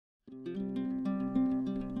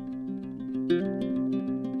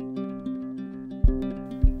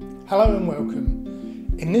Hello and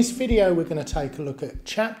welcome. In this video we're going to take a look at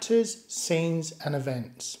chapters, scenes and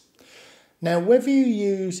events. Now whether you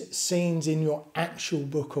use scenes in your actual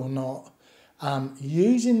book or not,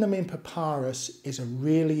 using them in Papyrus is a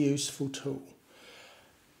really useful tool.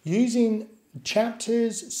 Using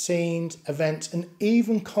chapters, scenes, events and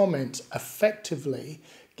even comments effectively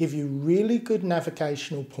give you really good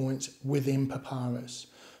navigational points within Papyrus.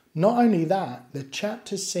 Not only that, the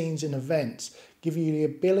chapters, scenes and events give you the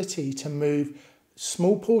ability to move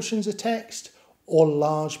small portions of text or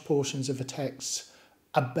large portions of a text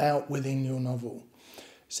about within your novel.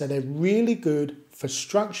 So they're really good for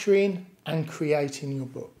structuring and creating your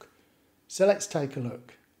book. So let's take a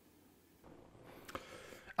look.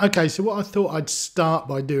 Okay, so what I thought I'd start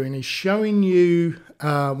by doing is showing you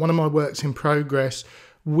one of my works in progress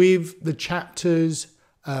with the chapters,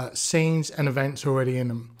 scenes and events already in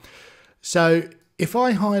them. So if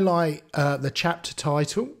I highlight the chapter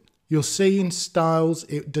title, you'll see in styles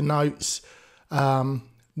it denotes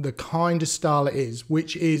the kind of style it is,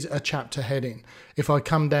 which is a chapter heading. If I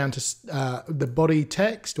come down to the body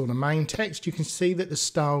text or the main text, you can see that the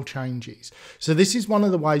style changes. So this is one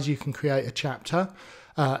of the ways you can create a chapter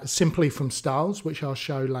simply from styles, which I'll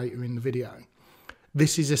show later in the video.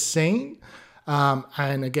 This is a scene.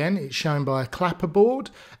 And again, it's shown by a clapperboard,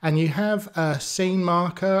 and you have a scene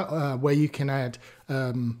marker where you can add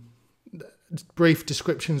brief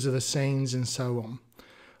descriptions of the scenes and so on.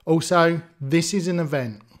 Also, this is an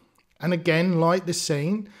event, and again, like the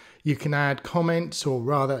scene, you can add comments, or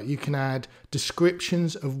rather you can add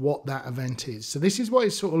descriptions of what that event is. So this is what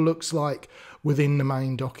it sort of looks like within the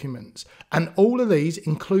main documents, and all of these,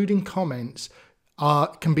 including comments,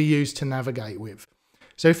 can be used to navigate with.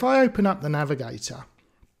 So if I open up the Navigator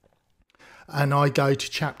and I go to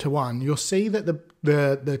chapter 1, you'll see that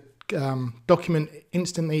the document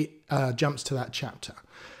instantly jumps to that chapter.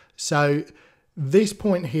 So this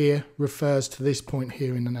point here refers to this point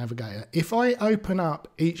here in the Navigator. If I open up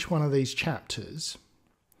each one of these chapters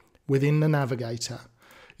within the Navigator,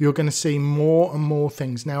 you're going to see more and more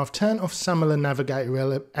things. Now I've turned off some of the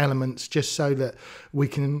Navigator elements just so that we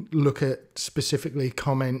can look at specifically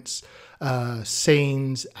comments,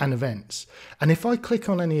 scenes and events. And if I click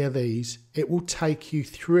on any of these, it will take you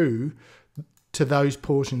through to those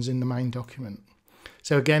portions in the main document.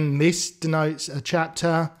 So again, this denotes a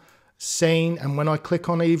chapter, scene, and when I click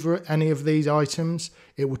on any of these items,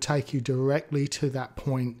 it will take you directly to that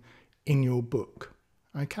point in your book.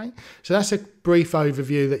 Okay, so that's a brief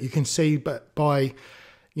overview that you can see, but by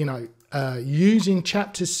using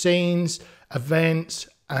chapters, scenes, events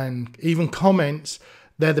and even comments,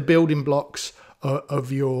 they're the building blocks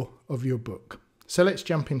of your book. So let's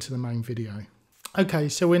jump into the main video. Okay,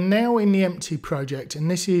 so we're now in the empty project,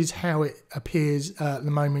 and this is how it appears the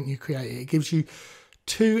moment you create it. It gives you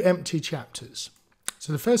two empty chapters.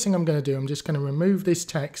 So the first thing I'm going to do, I'm just going to remove this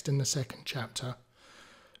text in the second chapter,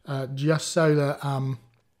 just so that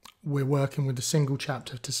we're working with a single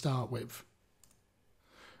chapter to start with.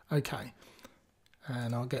 Okay,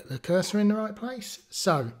 and I'll get the cursor in the right place.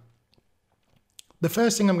 So the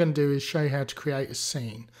first thing I'm going to do is show you how to create a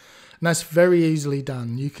scene. And that's very easily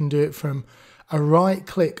done. You can do it from a right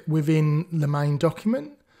click within the main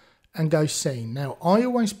document and go scene. Now, I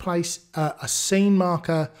always place a scene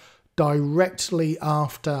marker directly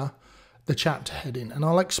after the chapter heading, and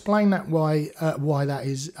I'll explain that why that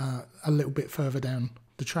is a little bit further down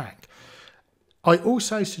the track. I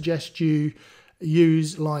also suggest you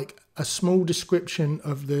use like a small description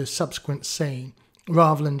of the subsequent scene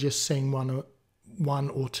rather than just scene one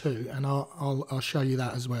or two, and I'll show you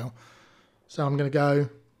that as well. So I'm going to go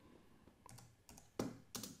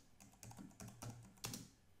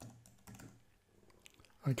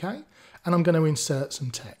okay, and I'm going to insert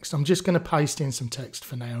some text. I'm just going to paste in some text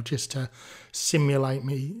for now, just to simulate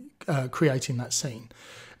me creating that scene.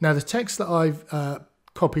 Now the text that I've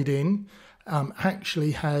copied in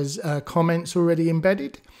actually has comments already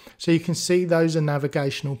embedded, so you can see those are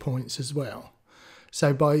navigational points as well.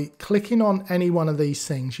 So by clicking on any one of these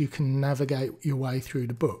things, you can navigate your way through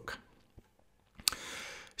the book.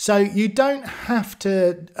 So you don't have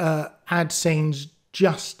to add scenes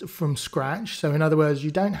just from scratch. So in other words,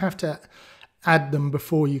 you don't have to add them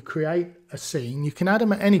before you create a scene. You can add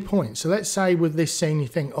them at any point. So let's say with this scene you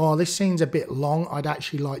think, oh, this scene's a bit long, I'd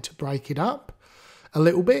actually like to break it up a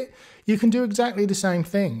little bit. You can do exactly the same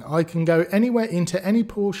thing. I can go anywhere into any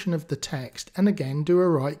portion of the text and again do a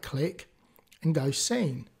right click and go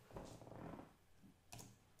scene.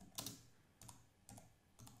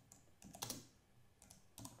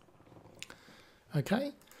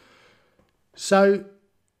 Okay, so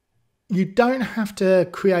You don't have to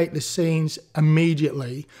create the scenes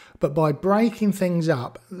immediately, but by breaking things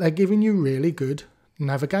up, they're giving you really good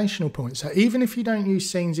navigational points. So even if you don't use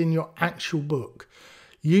scenes in your actual book,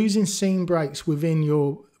 using scene breaks within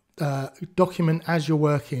your document as you're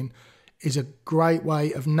working is a great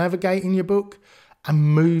way of navigating your book and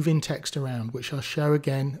moving text around, which I'll show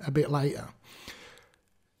again a bit later.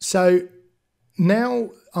 So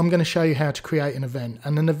now I'm going to show you how to create an event,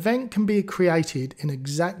 and an event can be created in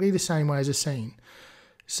exactly the same way as a scene.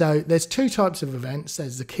 So there's two types of events.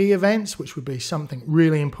 There's the key events, which would be something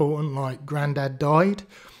really important like Grandad died,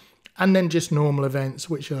 and then just normal events,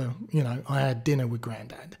 which are, you know, I had dinner with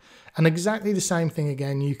Grandad. And exactly the same thing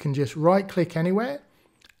again, you can just right click anywhere,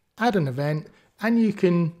 add an event, and you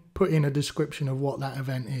can put in a description of what that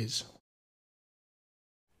event is.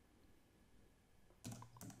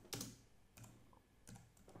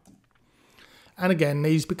 And again,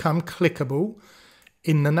 these become clickable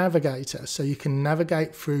in the Navigator, so you can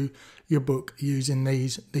navigate through your book using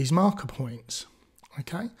these marker points.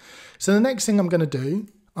 Okay, so the next thing I'm going to do,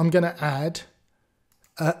 I'm going to add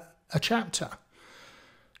a chapter.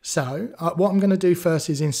 So what I'm going to do first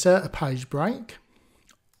is insert a page break.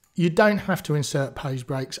 You don't have to insert page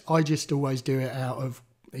breaks. I just always do it out of,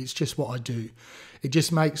 it's just what I do. It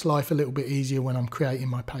just makes life a little bit easier when I'm creating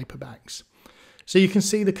my paperbacks. So you can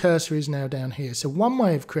see the cursor is now down here. So one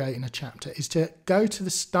way of creating a chapter is to go to the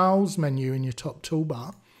Styles menu in your top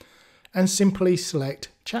toolbar and simply select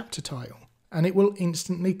Chapter Title. And it will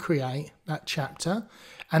instantly create that chapter,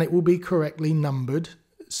 and it will be correctly numbered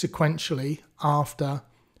sequentially after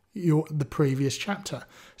the previous chapter.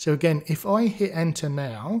 So again, if I hit enter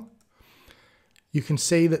now, you can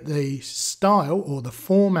see that the style or the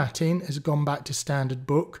formatting has gone back to standard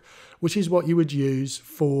book, which is what you would use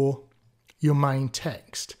for your main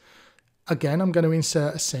text. Again, I'm going to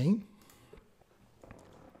insert a scene.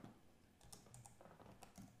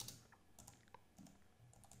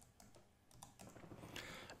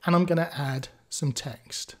 And I'm going to add some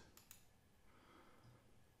text.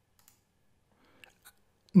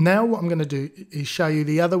 Now what I'm going to do is show you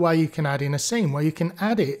the other way you can add in a scene, where you can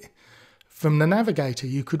add it from the Navigator.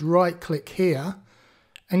 You could right click here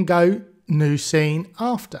and go new scene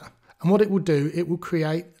after. And what it will do, it will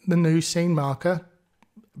create the new scene marker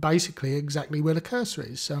basically exactly where the cursor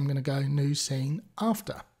is. So I'm going to go new scene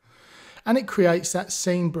after. And it creates that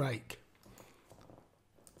scene break.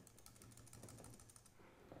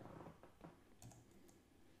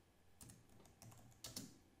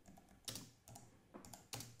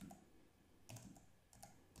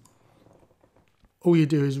 All you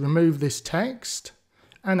do is remove this text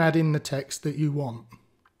and add in the text that you want.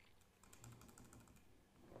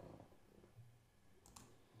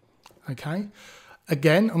 Okay,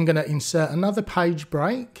 again, I'm going to insert another page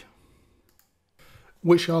break,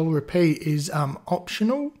 which I'll repeat is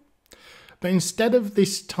optional. But instead of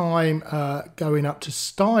this time going up to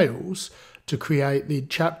Styles to create the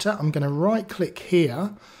chapter, I'm going to right click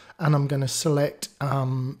here and I'm going to select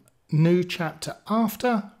New Chapter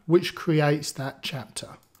After, which creates that chapter.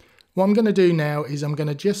 What I'm going to do now is I'm going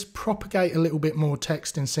to just propagate a little bit more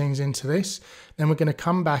text and scenes into this. Then we're going to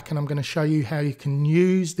come back and I'm going to show you how you can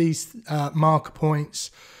use these marker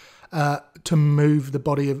points to move the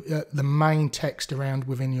body of the main text around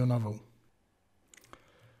within your novel.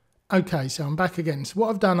 Okay, so I'm back again. So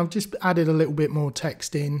what I've done, I've just added a little bit more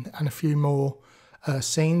text in and a few more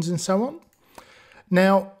scenes and so on.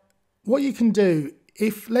 Now, what you can do,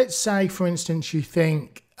 if let's say, for instance, you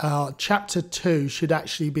think chapter 2 should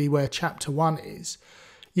actually be where chapter 1 is,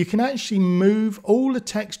 you can actually move all the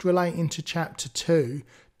text relating to chapter 2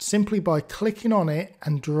 simply by clicking on it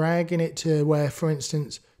and dragging it to where, for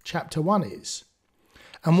instance, chapter 1 is.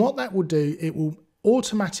 And what that will do, it will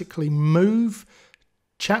automatically move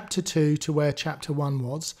chapter 2 to where chapter 1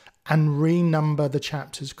 was and renumber the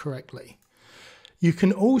chapters correctly. You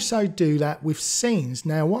can also do that with scenes.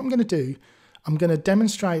 Now, what I'm going to do, I'm going to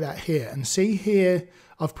demonstrate that here, and see here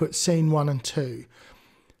I've put scene 1 and 2.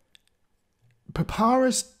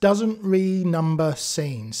 Papyrus doesn't renumber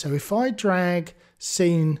scenes, so if I drag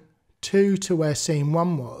scene 2 to where scene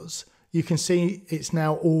 1 was, you can see it's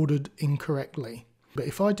now ordered incorrectly. But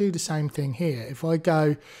if I do the same thing here, if I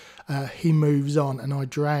go he moves on and I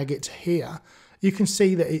drag it to here, you can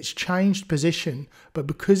see that it's changed position, but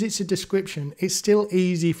because it's a description, it's still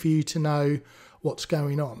easy for you to know what's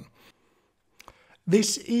going on.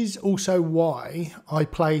 This is also why I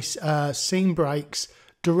place scene breaks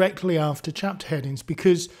directly after chapter headings,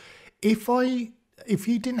 because if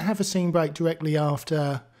you didn't have a scene break directly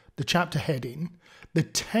after the chapter heading, the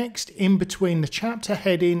text in between the chapter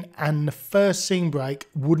heading and the first scene break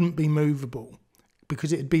wouldn't be movable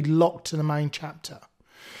because it'd be locked to the main chapter.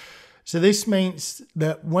 So this means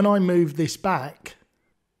that when I move this back,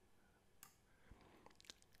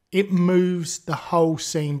 it moves the whole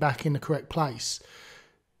scene back in the correct place.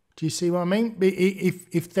 Do you see what I mean?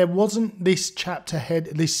 If there wasn't this chapter head,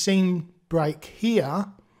 this scene break here,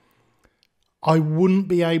 I wouldn't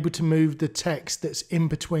be able to move the text that's in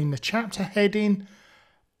between the chapter heading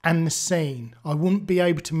and the scene. I wouldn't be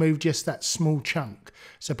able to move just that small chunk.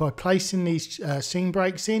 So by placing these scene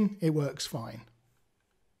breaks in, it works fine.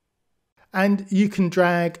 And you can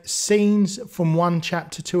drag scenes from one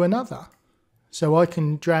chapter to another. So I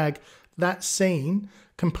can drag that scene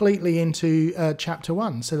completely into chapter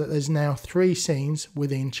 1, so that there's now 3 scenes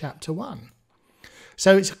within chapter 1.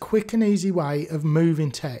 So it's a quick and easy way of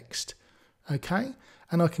moving text. Okay,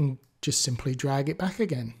 and I can just simply drag it back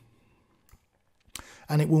again.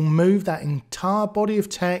 And it will move that entire body of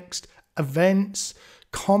text, events,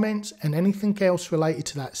 comments, and anything else related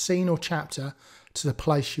to that scene or chapter to the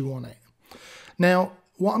place you want it. Now,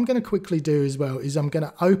 what I'm going to quickly do as well is I'm going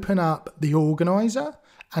to open up the organizer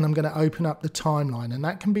and I'm going to open up the timeline, and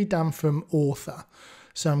that can be done from author.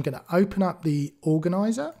 So I'm going to open up the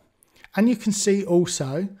organizer, and you can see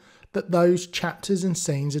also that those chapters and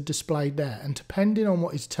scenes are displayed there, and depending on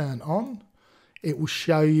what is turned on, it will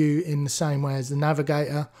show you in the same way as the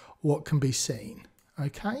Navigator what can be seen.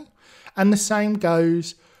 Okay, and the same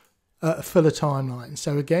goes for the timeline.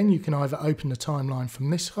 So again, you can either open the timeline from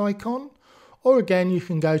this icon, or again you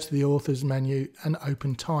can go to the authors menu and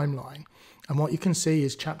open timeline, and what you can see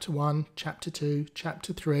is chapter 1, chapter 2,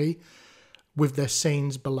 chapter 3 with their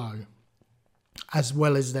scenes below as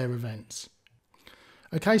well as their events.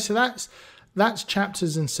 Okay, so that's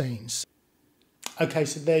chapters and scenes. Okay,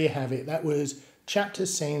 so there you have it. That was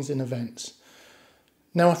chapters, scenes and events.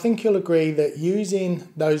 Now I think you'll agree that using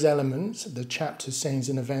those elements, the chapters, scenes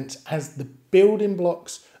and events, as the building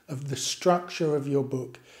blocks of the structure of your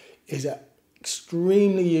book is an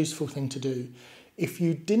extremely useful thing to do. If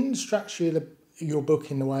you didn't structure your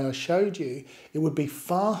book in the way I showed you, it would be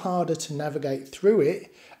far harder to navigate through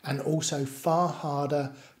it and also far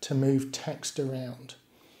harder to move text around.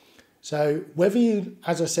 So whether you,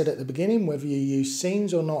 as I said at the beginning, whether you use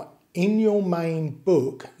scenes or not in your main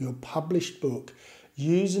book, your published book,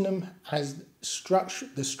 using them as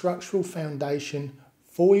the structural foundation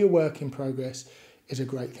for your work in progress is a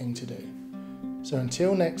great thing to do. So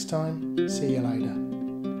until next time, see you later.